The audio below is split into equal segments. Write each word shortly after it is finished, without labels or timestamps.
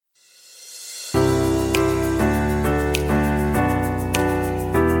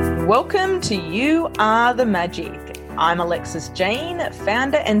Welcome to You Are the Magic. I'm Alexis Jane,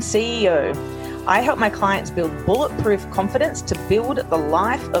 founder and CEO. I help my clients build bulletproof confidence to build the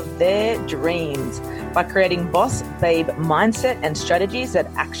life of their dreams by creating boss babe mindset and strategies that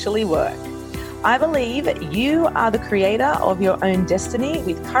actually work. I believe you are the creator of your own destiny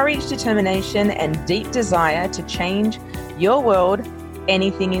with courage, determination, and deep desire to change your world.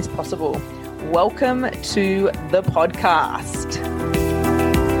 Anything is possible. Welcome to the podcast.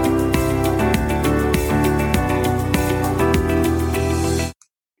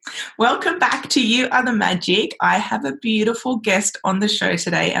 Welcome back to You Are the Magic. I have a beautiful guest on the show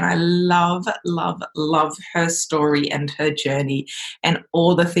today, and I love her story and her journey and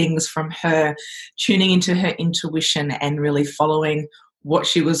all the things from her tuning into her intuition and really following what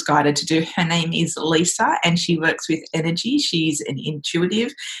she was guided to do. Her name is Lisa, and she works with energy. She's an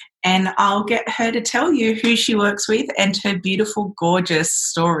intuitive, and I'll get her to tell you who she works with and her beautiful, gorgeous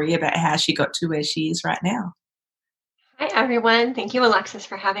story about how she got to where she is right now. Hi, everyone. Thank you, Alexis,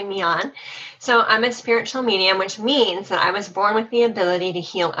 for having me on. So I'm a spiritual medium, which means that I was born with the ability to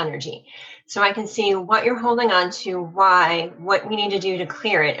heal energy. So I can see what you're holding on to, why, what we need to do to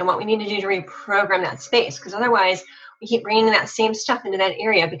clear it, and what we need to do to reprogram that space, because otherwise we keep bringing that same stuff into that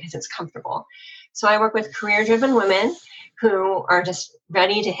area because it's comfortable. So I work with career-driven women who are just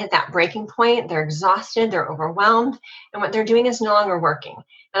ready to hit that breaking point. They're exhausted, they're overwhelmed, and what they're doing is no longer working.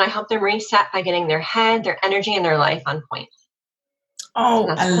 And I help them reset by getting their head, their energy, and their life on point. Oh,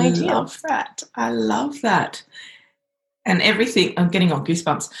 so I love that. I love that. And everything, I'm getting all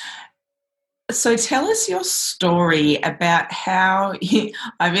goosebumps. So tell us your story about how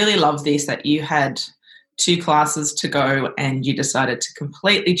I really love this, that you had 2 classes to go and you decided to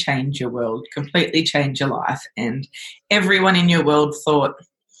completely change your world, completely change your life. And everyone in your world thought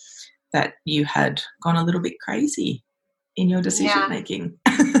that you had gone a little bit crazy in your decision making.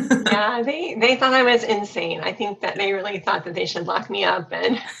 Yeah, they thought I was insane. I think that they really thought that they should lock me up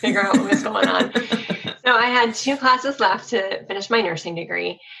and figure out what was going on. So I had 2 classes left to finish my nursing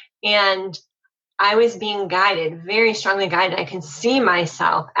degree, and I was being guided, very strongly guided. I can see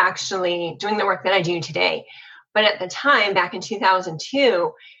myself actually doing the work that I do today. But at the time, back in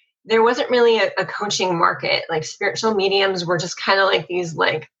 2002, there wasn't really a coaching market. Like, spiritual mediums were just kind of like these,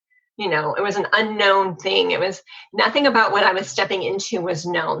 it was an unknown thing. It was nothing about what I was stepping into was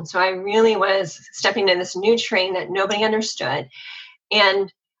known. So I really was stepping into this new train that nobody understood.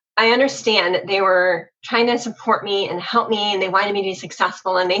 And I understand that they were trying to support me and help me, and they wanted me to be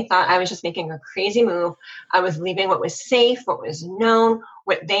successful. And they thought I was just making a crazy move. I was leaving what was safe, what was known,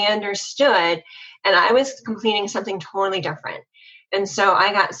 what they understood. And I was completing something totally different. And so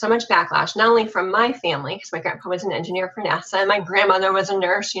I got so much backlash, not only from my family, because my grandpa was an engineer for NASA, and my grandmother was a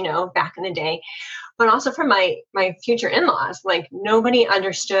nurse, back in the day, but also from my future in-laws. Like, nobody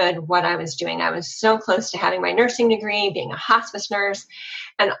understood what I was doing. I was so close to having my nursing degree, being a hospice nurse,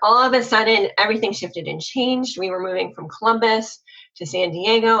 and all of a sudden, everything shifted and changed. We were moving from Columbus to San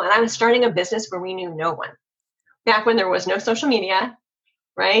Diego, and I was starting a business where we knew no one. Back when there was no social media,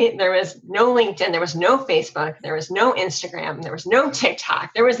 right? There was no LinkedIn, there was no Facebook, there was no Instagram, there was no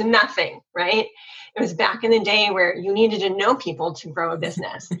TikTok, there was nothing, right? It was back in the day where you needed to know people to grow a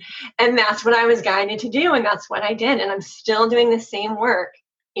business. And that's what I was guided to do, and that's what I did. And I'm still doing the same work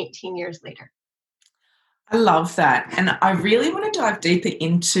 18 years later. I love that. And I really want to dive deeper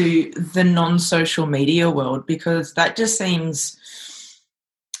into the non-social media world, because that just seems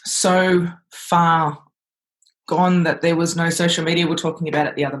so far gone that there was no social media. We're talking about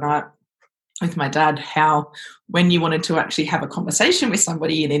it the other night with my dad, how when you wanted to actually have a conversation with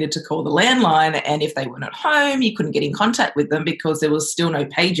somebody, you needed to call the landline, and if they weren't at home, you couldn't get in contact with them because there was still no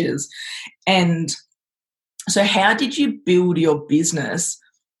pages. And so how did you build your business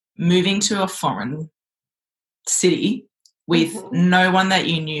moving to a foreign city with no one that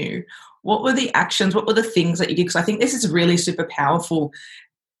you knew? What were the actions? What were the things that you did? Because I think this is really super powerful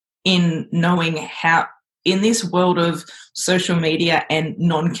in knowing how, in this world of social media and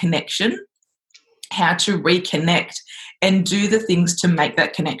non-connection, how to reconnect and do the things to make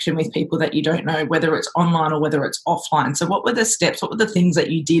that connection with people that you don't know, whether it's online or whether it's offline. So what were the steps? What were the things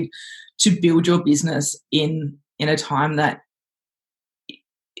that you did to build your business in a time that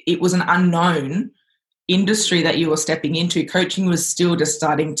it was an unknown industry that you were stepping into? Coaching was still just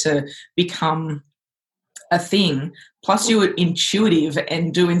starting to become a thing. Plus you were intuitive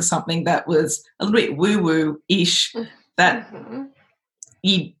and doing something that was a little bit woo-woo-ish that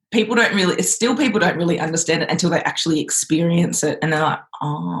people don't really understand it until they actually experience it. And they're like,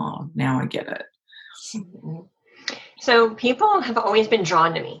 oh, now I get it. So people have always been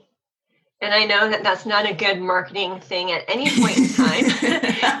drawn to me. And I know that that's not a good marketing thing at any point in time.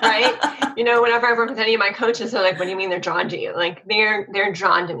 right? Whenever I work with any of my coaches, they're like, what do you mean they're drawn to you? Like they're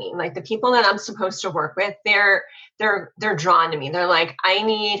drawn to me. Like the people that I'm supposed to work with, they're drawn to me. They're like, I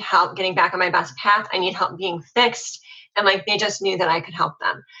need help getting back on my best path. I need help being fixed. And like, they just knew that I could help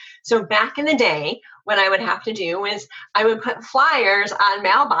them. So back in the day, what I would have to do is I would put flyers on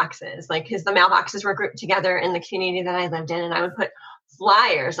mailboxes, like, because the mailboxes were grouped together in the community that I lived in. And I would put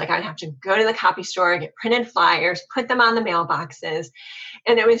flyers, like I'd have to go to the copy store, get printed flyers, put them on the mailboxes.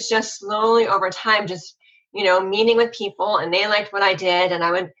 And it was just slowly over time, just, meeting with people, and they liked what I did. And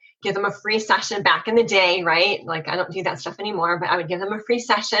I would give them a free session back in the day, right? Like I don't do that stuff anymore, but I would give them a free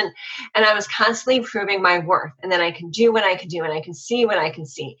session, and I was constantly proving my worth, and then I could do what I could do, and I can see what I can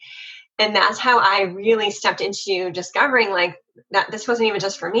see. And that's how I really stepped into discovering like that this wasn't even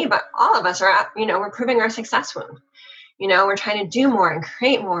just for me, but all of us are, we're proving our success wound. We're trying to do more and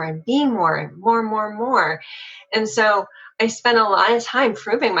create more and be more and more. And so I spent a lot of time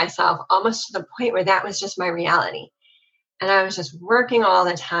proving myself, almost to the point where that was just my reality. And I was just working all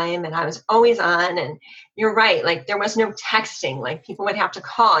the time, and I was always on. And you're right, like there was no texting. Like people would have to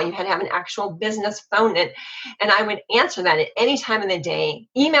call. You had to have an actual business phone. And I would answer that at any time of the day.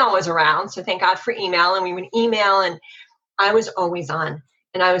 Email was around, so thank God for email. And we would email, and I was always on,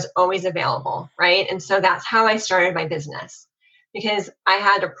 and I was always available, right? And so that's how I started my business, because I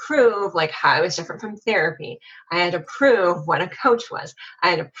had to prove like how I was different from therapy. I had to prove what a coach was. I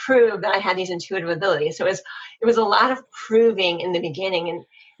had to prove that I had these intuitive abilities. So it was a lot of proving in the beginning. And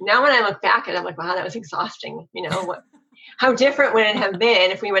now when I look back at it, I'm like, wow, that was exhausting. How different would it have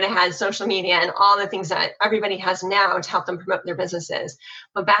been if we would have had social media and all the things that everybody has now to help them promote their businesses?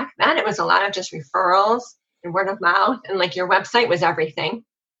 But back then it was a lot of just referrals and word of mouth, and like your website was everything.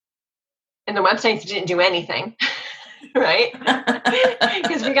 And the websites didn't do anything. Right?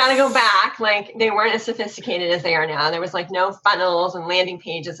 Because we got to go back. Like they weren't as sophisticated as they are now. There was like no funnels and landing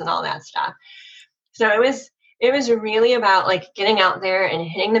pages and all that stuff. So it was really about like getting out there and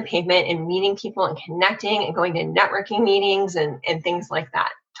hitting the pavement and meeting people and connecting and going to networking meetings and things like that.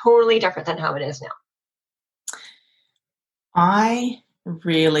 Totally different than how it is now. I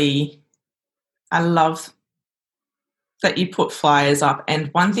love that you put flyers up. And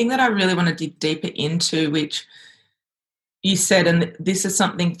one thing that I really want to dig deeper into, which you said, and this is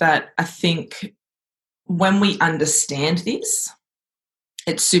something that I think when we understand this,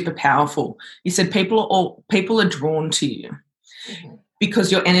 it's super powerful. You said people are drawn to you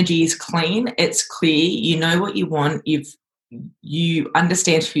because your energy is clean, it's clear, you know what you want, you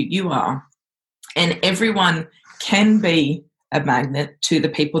understand who you are, and everyone can be a magnet to the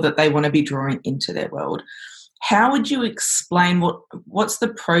people that they want to be drawing into their world. How would you explain what's the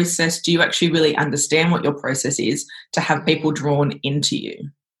process? Do you actually really understand what your process is to have people drawn into you?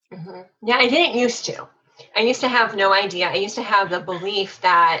 Mm-hmm. Yeah, I didn't used to. I used to have no idea. I used to have the belief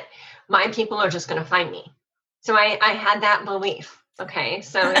that my people are just going to find me. So I had that belief. Okay,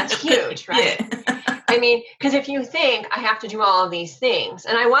 so that's huge, right? Yeah. I mean, because if you think I have to do all of these things,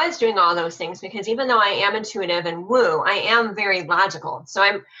 and I was doing all those things, because even though I am intuitive and woo, I am very logical. So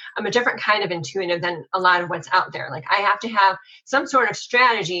I'm a different kind of intuitive than a lot of what's out there. Like I have to have some sort of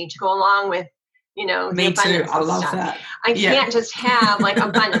strategy to go along with, Me too. I love that. I can't just have like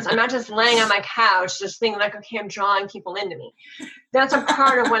abundance. I'm not just laying on my couch, just thinking like, okay, I'm drawing people into me. That's a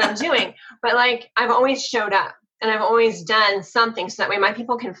part of what I'm doing. But like, I've always showed up. And I've always done something so that way my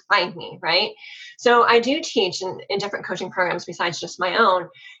people can find me, right? So I do teach in different coaching programs besides just my own,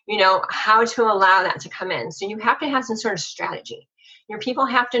 how to allow that to come in. So you have to have some sort of strategy. Your people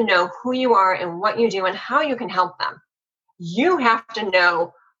have to know who you are and what you do and how you can help them. You have to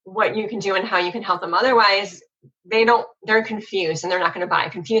know what you can do and how you can help them. Otherwise, they're confused and they're not going to buy.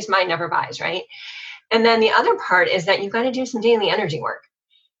 Confused mind never buys, right? And then the other part is that you've got to do some daily energy work.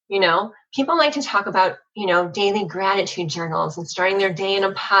 People like to talk about, daily gratitude journals and starting their day in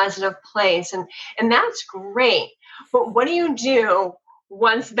a positive place. And that's great. But what do you do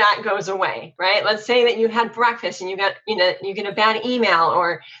once that goes away, right? Let's say that you had breakfast and you get a bad email,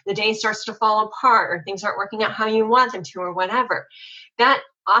 or the day starts to fall apart, or things aren't working out how you want them to, or whatever. That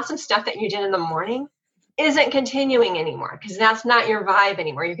awesome stuff that you did in the morning isn't continuing anymore, because that's not your vibe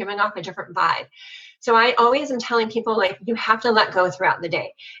anymore. You're giving off a different vibe. So I always am telling people, like, you have to let go throughout the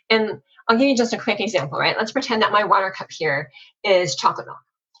day. And I'll give you just a quick example, right? Let's pretend that my water cup here is chocolate milk.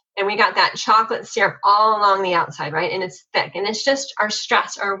 And we got that chocolate syrup all along the outside, right? And it's thick. And it's just our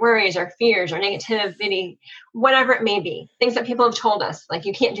stress, our worries, our fears, our negativity, whatever it may be. Things that people have told us, like,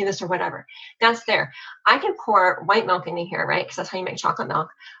 you can't do this or whatever. That's there. I can pour white milk into here, right? Because that's how you make chocolate milk.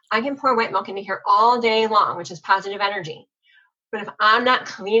 I can pour white milk into here all day long, which is positive energy. But if I'm not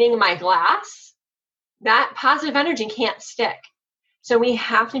cleaning my glass, that positive energy can't stick. So we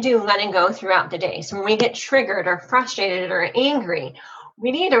have to do letting go throughout the day. So when we get triggered or frustrated or angry,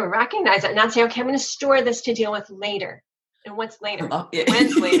 we need to recognize it and not say, okay, I'm going to store this to deal with later. And what's later?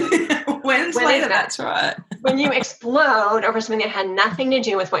 When's later? When's later? That's right. When you explode over something that had nothing to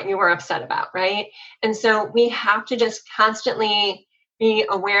do with what you were upset about, right? And so we have to just constantly be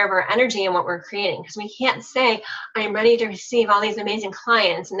aware of our energy and what we're creating, because we can't say, I'm ready to receive all these amazing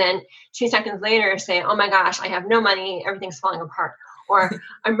clients, and then 2 seconds later say, oh my gosh, I have no money, everything's falling apart. Or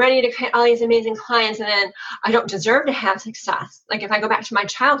I'm ready to create all these amazing clients, and then I don't deserve to have success. Like if I go back to my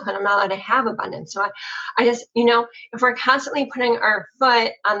childhood, I'm not allowed to have abundance. So I just, if we're constantly putting our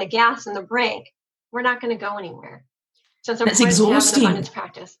foot on the gas and the brake, we're not going to go anywhere. So it's important to have an abundance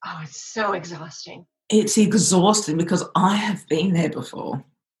practice. Oh, it's so exhausting. It's exhausting because I have been there before.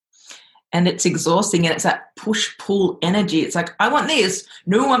 And it's exhausting, and it's that push-pull energy. It's like, I want this.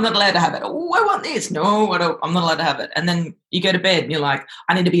 No, I'm not allowed to have it. Oh, I want this. No, I'm not allowed to have it. And then you go to bed and you're like,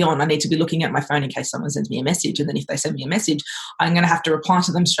 I need to be on. I need to be looking at my phone in case someone sends me a message. And then if they send me a message, I'm going to have to reply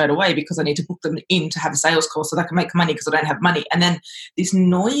to them straight away because I need to book them in to have a sales call so they can make money because I don't have money. And then this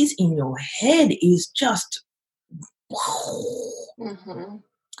noise in your head is just... Mm-hmm.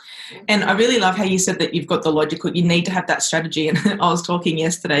 And I really love how you said that you've got the logical, you need to have that strategy. And I was talking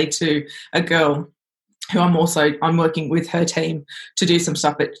yesterday to a girl who I'm working with her team to do some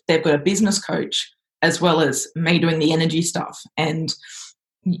stuff, but they've got a business coach as well as me doing the energy stuff. And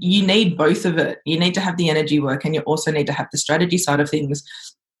you need both of it. You need to have the energy work, and you also need to have the strategy side of things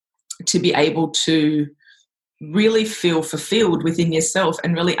to be able to really feel fulfilled within yourself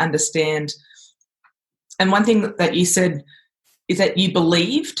and really understand. And one thing that you said is that you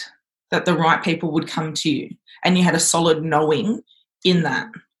believed that the right people would come to you, and you had a solid knowing in that.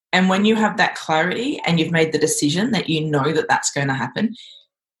 And when you have that clarity and you've made the decision that you know that that's going to happen,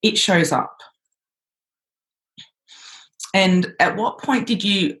 it shows up. And at what point did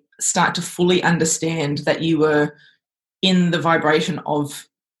you start to fully understand that you were in the vibration of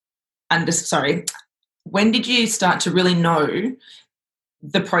when did you start to really know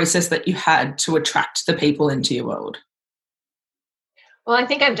the process that you had to attract the people into your world? Well, I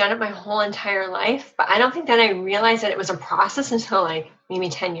think I've done it my whole entire life, but I don't think that I realized that it was a process until like maybe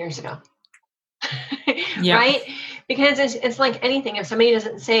 10 years ago. Yep. Right? Because it's like anything. If somebody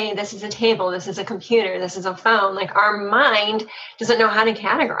doesn't say this is a table, this is a computer, this is a phone, like our mind doesn't know how to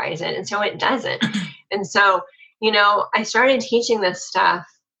categorize it. And so it doesn't. And so, I started teaching this stuff,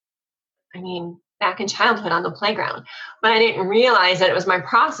 back in childhood on the playground. But I didn't realize that it was my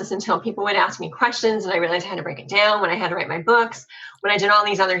process until people would ask me questions, and I realized I had to break it down when I had to write my books, when I did all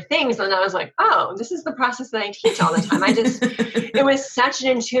these other things. And I was like, oh, this is the process that I teach all the time. It was such an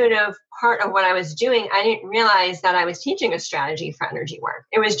intuitive part of what I was doing. I didn't realize that I was teaching a strategy for energy work.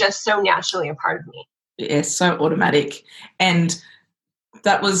 It was just so naturally a part of me. Yeah, so automatic. And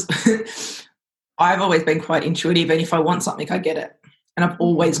that was, I've always been quite intuitive. And if I want something, I get it. And I've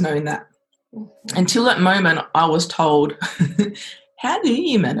always known that. Until that moment, I was told, how do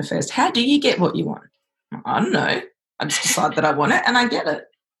you manifest? How do you get what you want? I don't know. I just decide that I want it and I get it.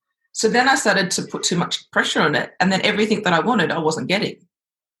 So then I started to put too much pressure on it. And then everything that I wanted, I wasn't getting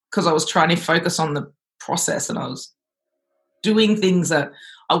because I was trying to focus on the process and I was doing things that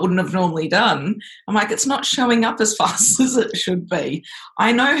I wouldn't have normally done. I'm like, it's not showing up as fast as it should be.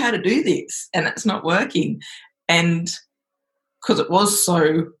 I know how to do this and it's not working. And because it was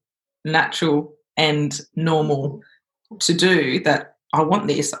so natural and normal to do that, I want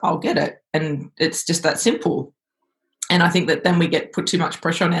this, I'll get it. And it's just that simple. And I think that then we get put too much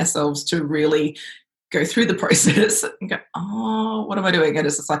pressure on ourselves to really go through the process and go, oh, what am I doing? And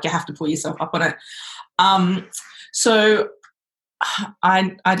it's just like you have to pull yourself up on it. So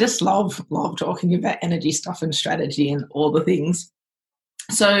I just love talking about energy stuff and strategy and all the things.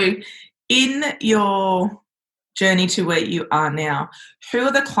 So in your journey to where you are now, who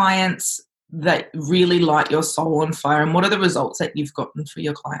are the clients that really light your soul on fire, and what are the results that you've gotten for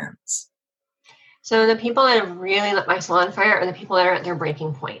your clients? So the people that have really lit my soul on fire are the people that are at their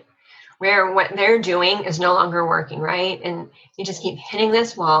breaking point, where what they're doing is no longer working, right? And you just keep hitting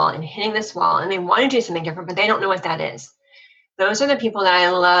this wall, and they want to do something different, but they don't know what that is. Those are the people that I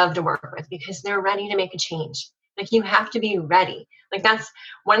love to work with because they're ready to make a change. Like, you have to be ready. Like, that's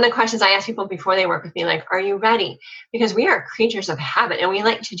one of the questions I ask people before they work with me. Like, are you ready? Because we are creatures of habit, and we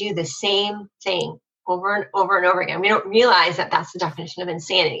like to do the same thing over and over and over again. We don't realize that that's the definition of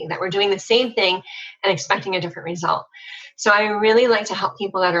insanity, that we're doing the same thing and expecting a different result. So I really like to help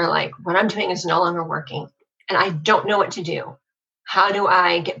people that are like, what I'm doing is no longer working, and I don't know what to do. How do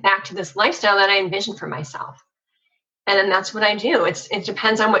I get back to this lifestyle that I envisioned for myself? And then that's what I do. It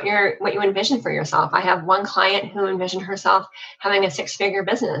depends on what you envision for yourself. I have one client who envisioned herself having a 6-figure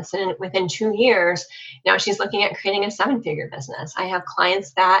business, and within 2 years, now she's looking at creating a 7-figure business. I have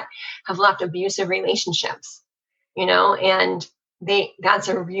clients that have left abusive relationships, and that's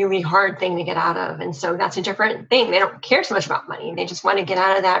a really hard thing to get out of. And so that's a different thing. They don't care so much about money. They just want to get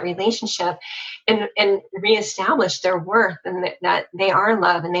out of that relationship and reestablish their worth, and that they are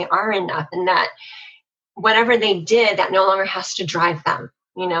loved and they are enough, and that whatever they did, that no longer has to drive them,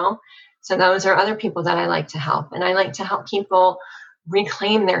 So those are other people that I like to help. And I like to help people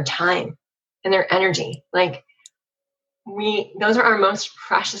reclaim their time and their energy. Like those are our most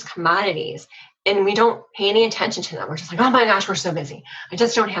precious commodities. And we don't pay any attention to them. We're just like, oh my gosh, we're so busy. I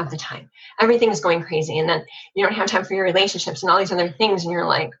just don't have the time. Everything is going crazy. And then you don't have time for your relationships and all these other things. And you're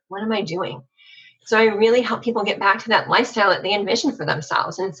like, what am I doing? So I really help people get back to that lifestyle that they envision for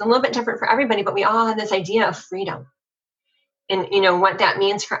themselves. And it's a little bit different for everybody, but we all have this idea of freedom and, what that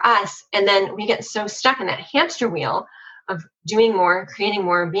means for us. And then we get so stuck in that hamster wheel of doing more, creating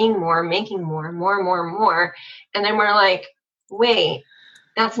more, being more, making more, more, more, more. And then we're like, wait,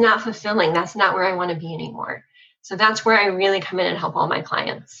 that's not fulfilling. That's not where I want to be anymore. So that's where I really come in and help all my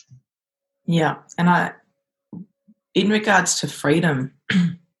clients. Yeah. And in regards to freedom,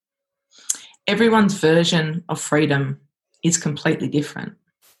 everyone's version of freedom is completely different.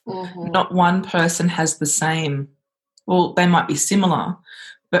 Mm-hmm. Not one person has the same, well, they might be similar,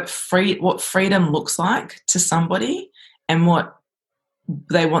 but what freedom looks like to somebody and what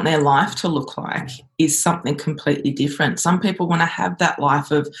they want their life to look like is something completely different. Some people want to have that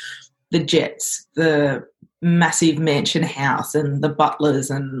life of the jets, the massive mansion house and the butlers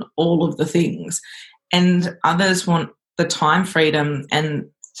and all of the things. And others want the time freedom and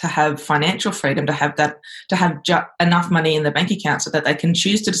to have financial freedom, to have enough money in the bank account so that they can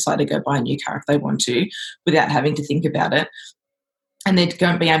choose to decide to go buy a new car if they want to without having to think about it. And they're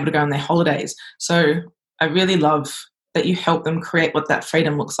going to be able to go on their holidays. So I really love that you help them create what that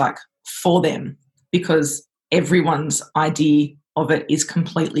freedom looks like for them, because everyone's idea of it is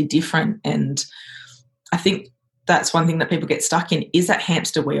completely different. And I think that's one thing that people get stuck in is that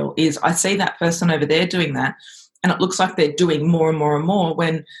hamster wheel. Is I see that person over there doing that and it looks like they're doing more and more and more,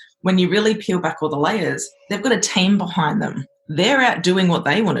 when you really peel back all the layers, they've got a team behind them. They're out doing what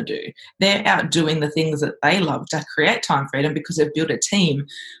they want to do. They're out doing the things that they love to create time freedom because they've built a team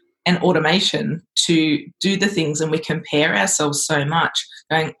and automation to do the things. And we compare ourselves so much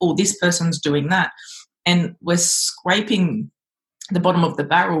going, oh, this person's doing that. And we're scraping the bottom of the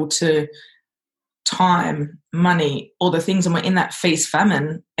barrel to time, money, all the things. And we're in that feast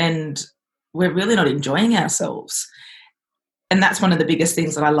famine and we're really not enjoying ourselves. And that's one of the biggest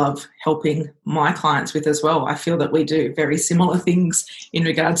things that I love helping my clients with as well. I feel that we do very similar things in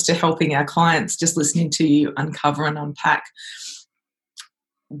regards to helping our clients, just listening to you uncover and unpack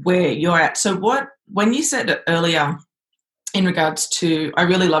where you're at. So when you said earlier in regards to, I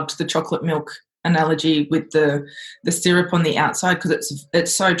really loved the chocolate milk analogy with the syrup on the outside, because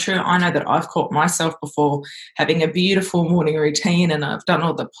it's so true. I know that I've caught myself before having a beautiful morning routine and I've done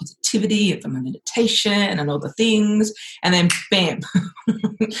all the positivity and the meditation and all the things, and then bam,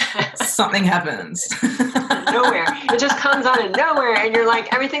 something happens. Nowhere. It just comes out of nowhere and you're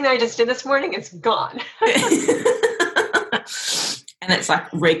like, everything that I just did this morning, it's gone. And it's like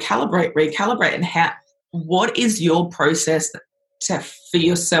recalibrate and what is your process for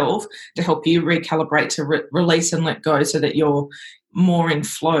yourself to help you recalibrate, to release and let go so that you're more in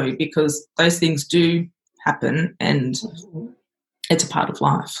flow, because those things do happen and it's a part of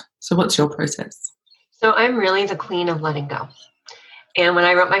life. So what's your process? So I'm really the queen of letting go. And when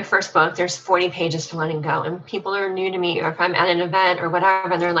I wrote my first book, there's 40 pages to letting go. And people are new to me, or if I'm at an event or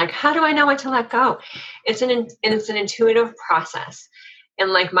whatever, and they're like, how do I know what to let go? It's an intuitive process.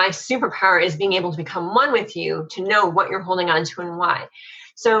 And like my superpower is being able to become one with you, to know what you're holding on to and why.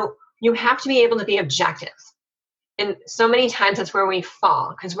 So you have to be able to be objective. And so many times that's where we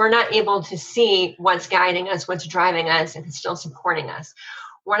fall, because we're not able to see what's guiding us, what's driving us, if it's still supporting us.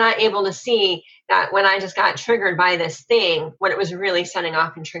 We're not able to see that when I just got triggered by this thing, what it was really setting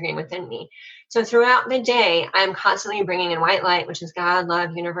off and triggering within me. So throughout the day, I'm constantly bringing in white light, which is God,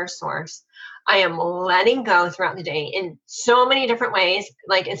 love, universe, source. I am letting go throughout the day in so many different ways.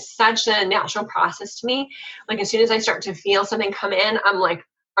 Like, it's such a natural process to me. Like, as soon as I start to feel something come in, I'm like,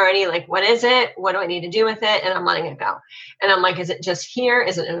 already like, what is it? What do I need to do with it? And I'm letting it go. And I'm like, is it just here?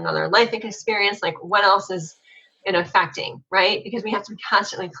 Is it another life experience? Like, what else is it affecting, right? Because we have to be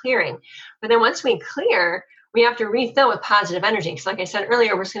constantly clearing. But then once we clear, we have to refill with positive energy. Because like I said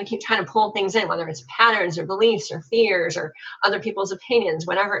earlier, we're just going to keep trying to pull things in, whether it's patterns or beliefs or fears or other people's opinions,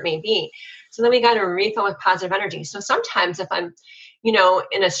 whatever it may be. So then we got to refill with positive energy. So sometimes if I'm,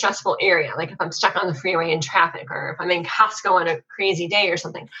 in a stressful area, like if I'm stuck on the freeway in traffic, or if I'm in Costco on a crazy day or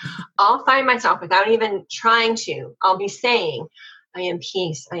something, I'll find myself, without even trying to, I'll be saying, I am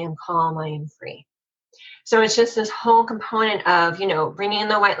peace, I am calm, I am free. So it's just this whole component of, bringing in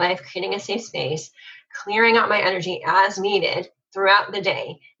the white light, creating a safe space, clearing out my energy as needed throughout the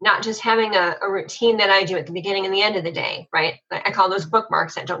day, not just having a routine that I do at the beginning and the end of the day, right? I call those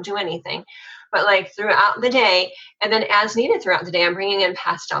bookmarks that don't do anything, but like throughout the day, and then as needed throughout the day, I'm bringing in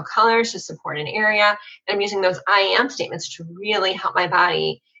pastel colors to support an area, and I'm using those I am statements to really help my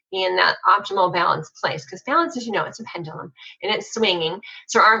body be in that optimal balanced place. Because balance, as you know, it's a pendulum and it's swinging.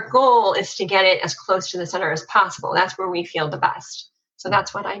 So our goal is to get it as close to the center as possible. That's where we feel the best. So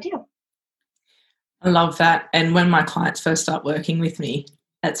that's what I do. I love that. And when my clients first start working with me,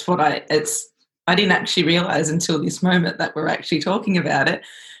 that's what I didn't actually realize until this moment that we're actually talking about it.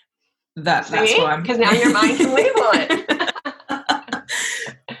 That's why because now your mind can label it.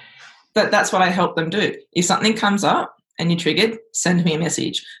 But that's what I help them do. If something comes up and you're triggered, send me a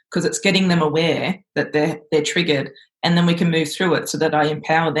message, because it's getting them aware that they're triggered, and then we can move through it, so that I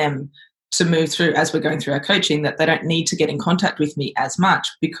empower them to move through as we're going through our coaching, that they don't need to get in contact with me as much,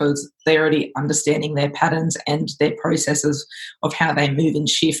 because they're already understanding their patterns and their processes of how they move and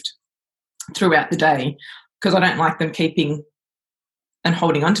shift throughout the day. Because I don't like them keeping and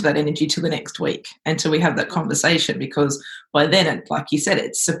holding on to that energy till the next week, until we have that conversation, because by then, like you said,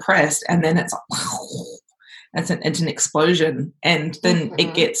 it's suppressed, and then it's like, it's an explosion, and then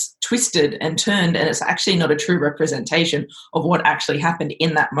it gets twisted and turned, and it's actually not a true representation of what actually happened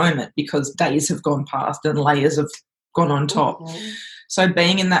in that moment, because days have gone past and layers have gone on top. So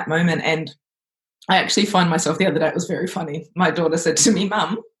being in that moment, and I actually find myself, the other day, it was very funny. My daughter said to me,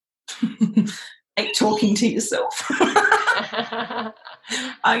 Mum, are you talking to yourself?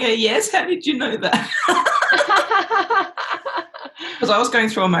 I go, yes, how did you know that? Because I was going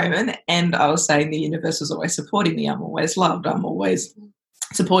through a moment, and I was saying the universe is always supporting me. I'm always loved. I'm always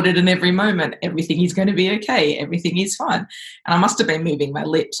supported in every moment. Everything is going to be okay. Everything is fine. And I must have been moving my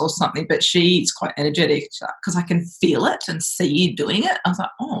lips or something, but she's quite energetic, because I can feel it and see you doing it. I was like,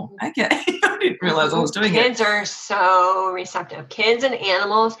 oh, okay. I didn't realize I was doing it. Kids are so receptive. Kids and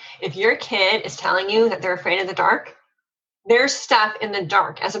animals, if your kid is telling you that they're afraid of the dark, there's stuff in the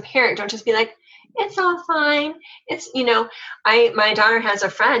dark. As a parent, don't just be like, it's all fine. It's, my daughter has a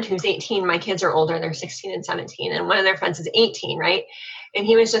friend who's 18. My kids are older. They're 16 and 17. And one of their friends is 18, right? And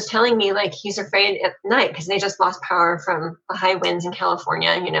he was just telling me, like, he's afraid at night because they just lost power from the high winds in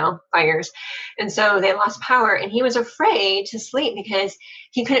California, fires. And so they lost power. And he was afraid to sleep because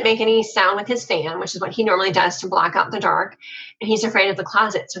he couldn't make any sound with his fan, which is what he normally does to block out the dark. And he's afraid of the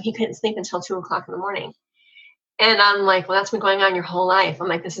closet. So he couldn't sleep until 2:00 in the morning. And I'm like, well, that's been going on your whole life. I'm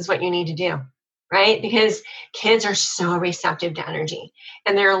like, this is what you need to do, right? Because kids are so receptive to energy,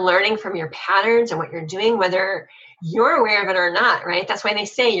 and they're learning from your patterns and what you're doing, whether you're aware of it or not, right? That's why they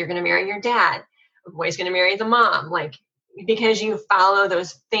say you're going to marry your dad. A boy's going to marry the mom, like, because you follow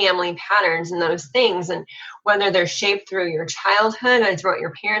those family patterns and those things. And whether they're shaped through your childhood or through what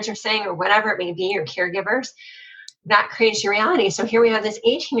your parents are saying or whatever it may be, your caregivers, that creates your reality. So here we have this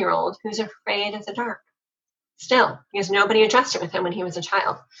 18-year-old who's afraid of the dark. Still, because nobody addressed it with him when he was a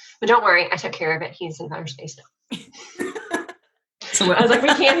child. But don't worry, I took care of it. He's in better space now. So I was like, we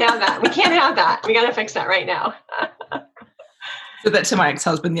can't have that. We can't have that. We got to fix that right now. So that to my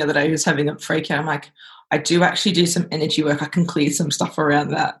ex-husband the other day, who was having a freak out. I'm like, I do actually do some energy work. I can clear some stuff around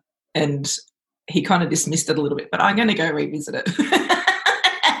that. And he kind of dismissed it a little bit, but I'm going to go revisit it.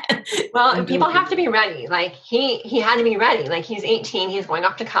 Well, people have to be ready. Like he had to be ready. Like he's 18. He's going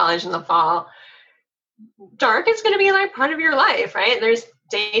off to college in the fall. Dark is going to be like part of your life, right? There's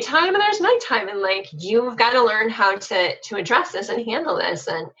daytime and there's nighttime, and like you've got to learn how to address this and handle this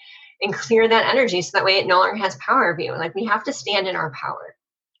and clear that energy, so that way it no longer has power of you. Like we have to stand in our power.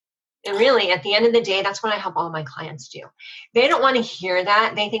 And really, at the end of the day, that's what I help all my clients do. They don't want to hear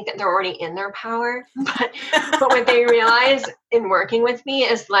that. They think that they're already in their power. But what they realize in working with me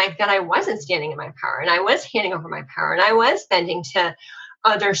is like that I wasn't standing in my power, and I was handing over my power, and I was bending to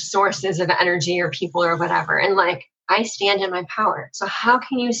other sources of energy or people or whatever. And like, I stand in my power. So how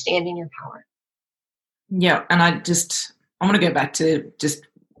can you stand in your power? Yeah. And I want to go back to just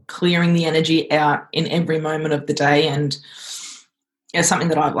clearing the energy out in every moment of the day. And it's something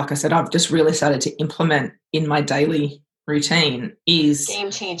that I've just really started to implement in my daily routine is game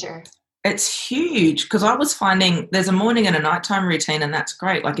changer. It's huge because I was finding there's a morning and a nighttime routine, and that's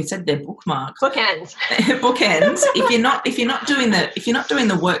great. Like you said, they're bookmarks. Bookends. Bookends. If you're not doing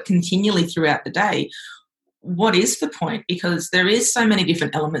the work continually throughout the day, what is the point? Because there is so many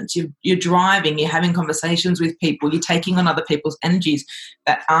different elements. You're driving, you're having conversations with people, you're taking on other people's energies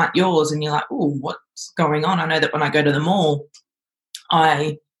that aren't yours, and you're like, oh, what's going on? I know that when I go to the mall,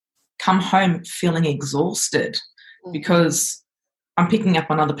 I come home feeling exhausted because I'm picking up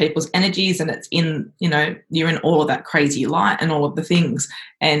on other people's energies, and it's in, you're in all of that crazy light and all of the things,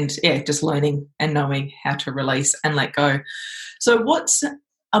 and just learning and knowing how to release and let go. So what's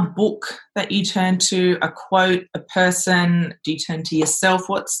a book that you turn to, a quote, a person? Do you turn to yourself?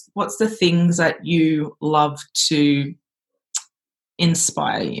 What's the things that you love to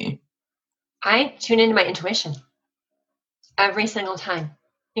inspire you? I tune into my intuition every single time,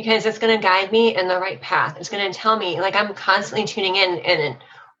 because it's going to guide me in the right path. It's going to tell me, like, I'm constantly tuning in, and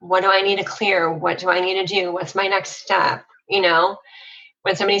what do I need to clear? What do I need to do? What's my next step?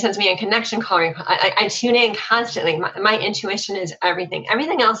 When somebody sends me a connection call, I tune in constantly. My intuition is everything.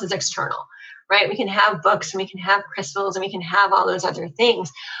 Everything else is external, right? We can have books, and we can have crystals, and we can have all those other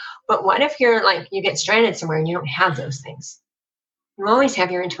things. But what if you get stranded somewhere and you don't have those things? You always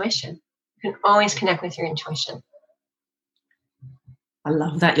have your intuition. You can always connect with your intuition. I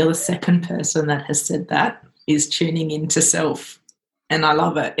love that. You're the second person that has said that, is tuning into self. And I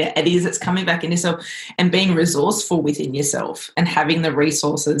love it. It is. It's coming back in yourself and being resourceful within yourself and having the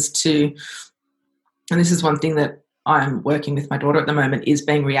resources to, and this is one thing that I'm working with my daughter at the moment, is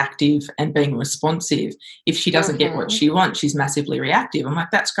being reactive and being responsive. If she doesn't get what she wants, she's massively reactive. I'm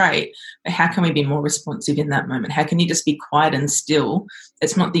like, that's great. But how can we be more responsive in that moment? How can you just be quiet and still?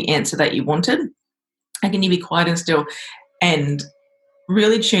 It's not the answer that you wanted. How can you be quiet and still and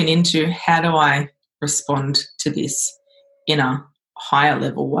really tune into, how do I respond to this in a higher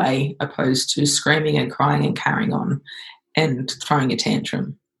level way, opposed to screaming and crying and carrying on and throwing a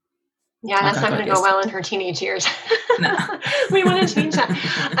tantrum? Yeah, that's not going to go well in her teenage years. No. We want to change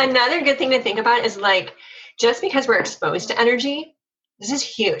that. Another good thing to think about is, like, just because we're exposed to energy, this is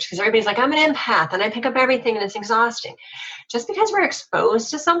huge, because everybody's like, I'm an empath and I pick up everything and it's exhausting. Just because we're exposed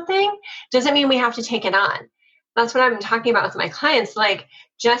to something doesn't mean we have to take it on. That's what I'm talking about with my clients. Like,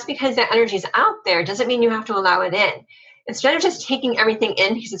 just because that energy is out there doesn't mean you have to allow it in. Instead of just taking everything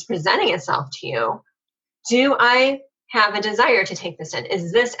in because it's presenting itself to you, do I have a desire to take this in?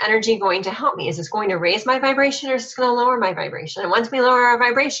 Is this energy going to help me? Is this going to raise my vibration, or is this going to lower my vibration? And once we lower our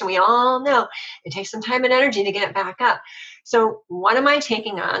vibration, we all know it takes some time and energy to get it back up. So what am I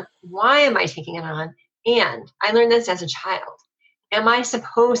taking on? Why am I taking it on? And I learned this as a child. Am I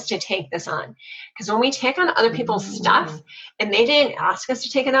supposed to take this on? Because when we take on other people's stuff and they didn't ask us to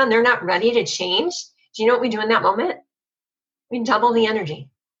take it on, they're not ready to change. Do you know what we do in that moment? We double the energy.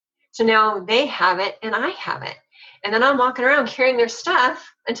 So now they have it and I have it. And then I'm walking around carrying their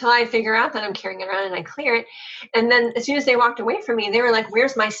stuff until I figure out that I'm carrying it around and I clear it. And then as soon as they walked away from me, they were like,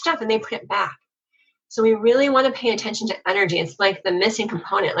 where's my stuff? And they put it back. So we really want to pay attention to energy. It's like the missing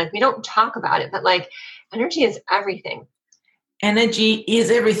component. Like, we don't talk about it, but like, energy is everything. Energy is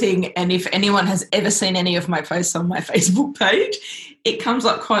everything. And if anyone has ever seen any of my posts on my Facebook page, it comes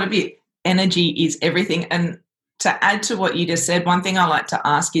up quite a bit. Energy is everything. And to add to what you just said, one thing I like to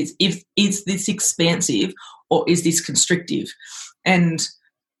ask is this expansive or is this constrictive? And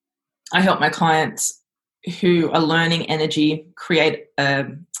I help my clients who are learning energy create a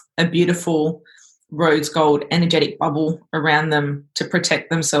beautiful rose gold energetic bubble around them to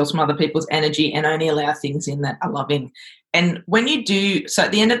protect themselves from other people's energy and only allow things in that are loving. And when you do, so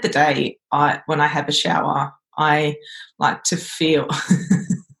at the end of the day, when I have a shower, I like to feel,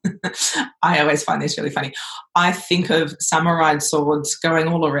 I always find this really funny. I think of samurai swords going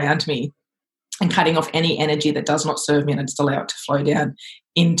all around me and cutting off any energy that does not serve me, and I just allow it to flow down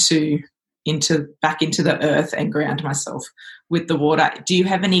back into the earth and ground myself with the water. Do you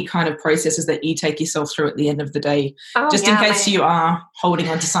have any kind of processes that you take yourself through at the end of the day, in case you are holding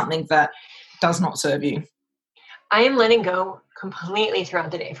on to something that does not serve you? I am letting go completely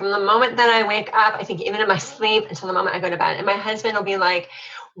throughout the day. From the moment that I wake up, I think even in my sleep, until the moment I go to bed. And my husband will be like,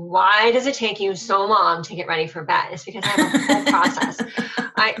 why does it take you so long to get ready for bed? It's because I have a whole process.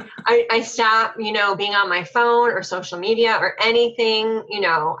 I stop, being on my phone or social media or anything,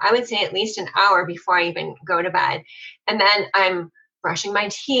 I would say at least an hour before I even go to bed. And then I'm brushing my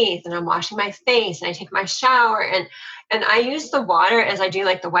teeth and I'm washing my face and I take my shower and I use the water as I do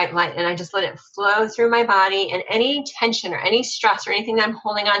like the white light, and I just let it flow through my body, and any tension or any stress or anything that I'm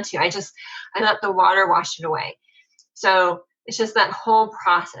holding on to, I let the water wash it away. So It's just that whole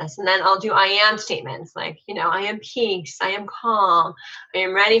process. And then I'll do I am statements like, I am peace, I am calm, I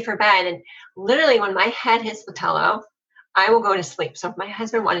am ready for bed. And literally when my head hits the pillow, I will go to sleep. So if my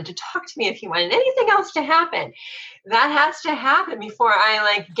husband wanted to talk to me, if he wanted anything else to happen, that has to happen before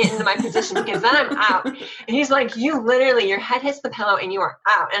I get into my position, because then I'm out. And he's like, you literally, your head hits the pillow and you are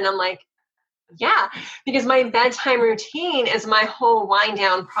out. And I'm like, yeah, because my bedtime routine is my whole wind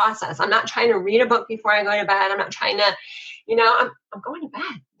down process. I'm not trying to read a book before I go to bed. I'm not trying to, I'm going to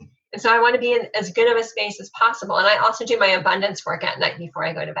bed. And so I want to be in as good of a space as possible. And I also do my abundance work at night before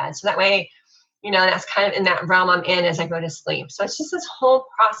I go to bed. So that way, that's kind of in that realm I'm in as I go to sleep. So it's just this whole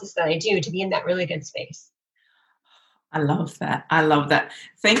process that I do to be in that really good space. I love that. I love that.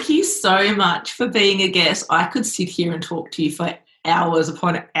 Thank you so much for being a guest. I could sit here and talk to you for hours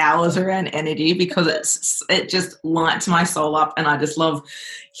upon hours around energy, because it just lights my soul up, and I just love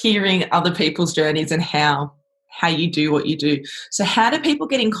hearing other people's journeys and how you do what you do. So how do people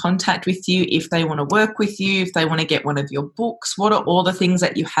get in contact with you if they want to work with you, if they want to get one of your books? What are all the things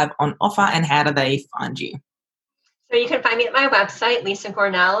that you have on offer, and how do they find you? So you can find me at my website, Lisa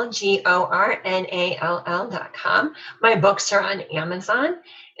Gornall, GORNALL.com. My books are on Amazon.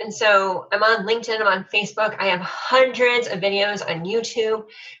 And so I'm on LinkedIn, I'm on Facebook. I have hundreds of videos on YouTube.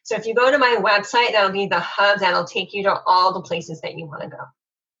 So if you go to my website, that'll be the hub that'll take you to all the places that you want to go.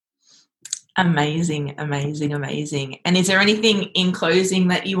 Amazing, amazing, amazing. And is there anything in closing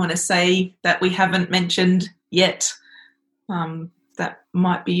that you want to say that we haven't mentioned yet that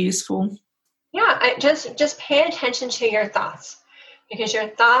might be useful? Yeah, just pay attention to your thoughts, because your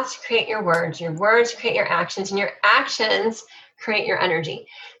thoughts create your words create your actions, and your actions create your energy.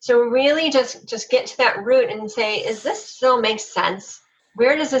 So really just get to that root and say, is this still make sense?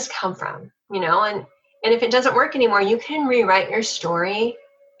 Where does this come from? And if it doesn't work anymore, you can rewrite your story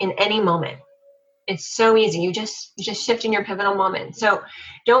in any moment. It's so easy. You just shift in your pivotal moment. So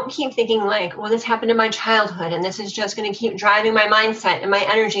don't keep thinking well, this happened in my childhood and this is just going to keep driving my mindset and my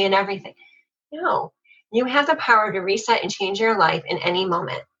energy and everything. No, you have the power to reset and change your life in any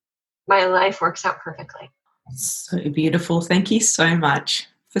moment. My life works out perfectly. So beautiful. Thank you so much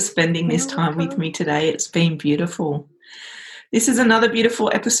for spending this time with me today. It's been beautiful. This is another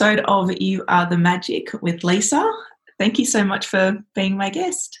beautiful episode of You Are the Magic with Lisa. Thank you so much for being my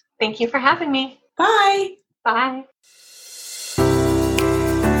guest. Thank you for having me. Bye. Bye.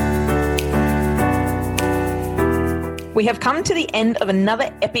 We have come to the end of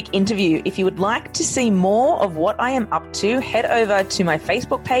another epic interview. If you would like to see more of what I am up to, head over to my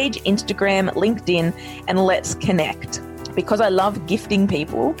Facebook page, Instagram, LinkedIn, and let's connect. Because I love gifting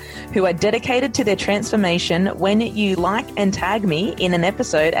people who are dedicated to their transformation, when you like and tag me in an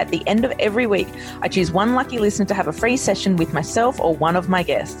episode at the end of every week, I choose one lucky listener to have a free session with myself or one of my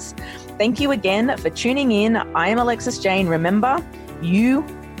guests. Thank you again for tuning in. I am Alexis Jane. Remember, you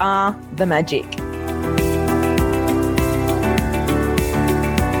are the magic.